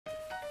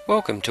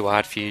Welcome to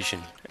Art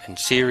Fusion and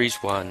Series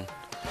 1,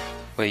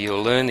 where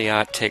you'll learn the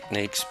art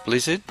techniques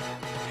Blizzard,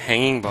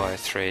 Hanging by a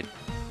Thread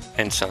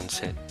and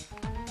Sunset.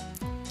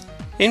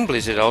 In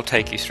Blizzard I'll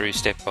take you through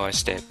step by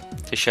step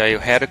to show you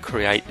how to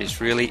create this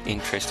really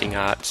interesting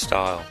art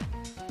style.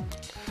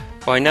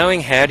 By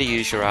knowing how to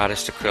use your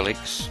artist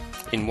acrylics,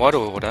 in what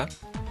order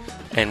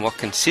and what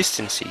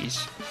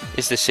consistencies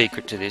is the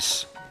secret to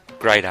this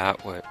great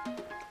artwork.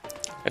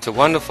 It's a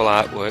wonderful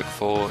artwork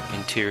for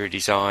interior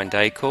design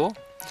decor.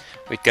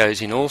 It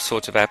goes in all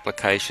sorts of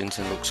applications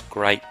and looks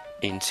great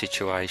in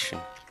situation.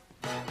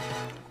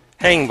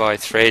 Hanging by a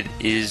Thread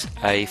is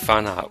a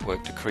fun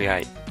artwork to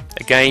create.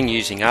 Again,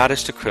 using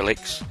artist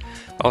acrylics,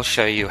 I'll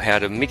show you how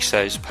to mix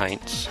those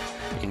paints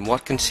in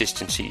what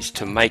consistencies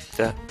to make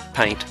the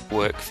paint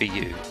work for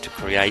you to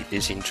create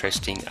this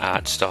interesting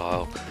art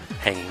style,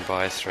 hanging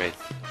by a thread.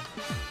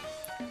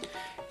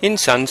 In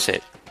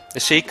Sunset, the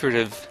secret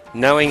of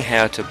knowing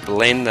how to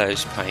blend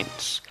those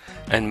paints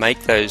and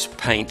make those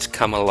paints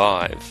come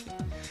alive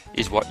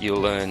is what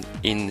you'll learn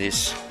in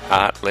this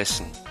art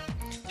lesson,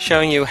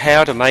 showing you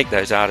how to make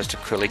those artist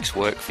acrylics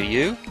work for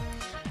you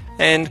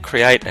and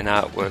create an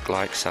artwork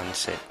like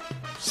Sunset.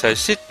 So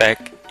sit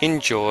back,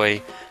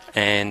 enjoy,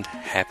 and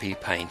happy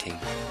painting.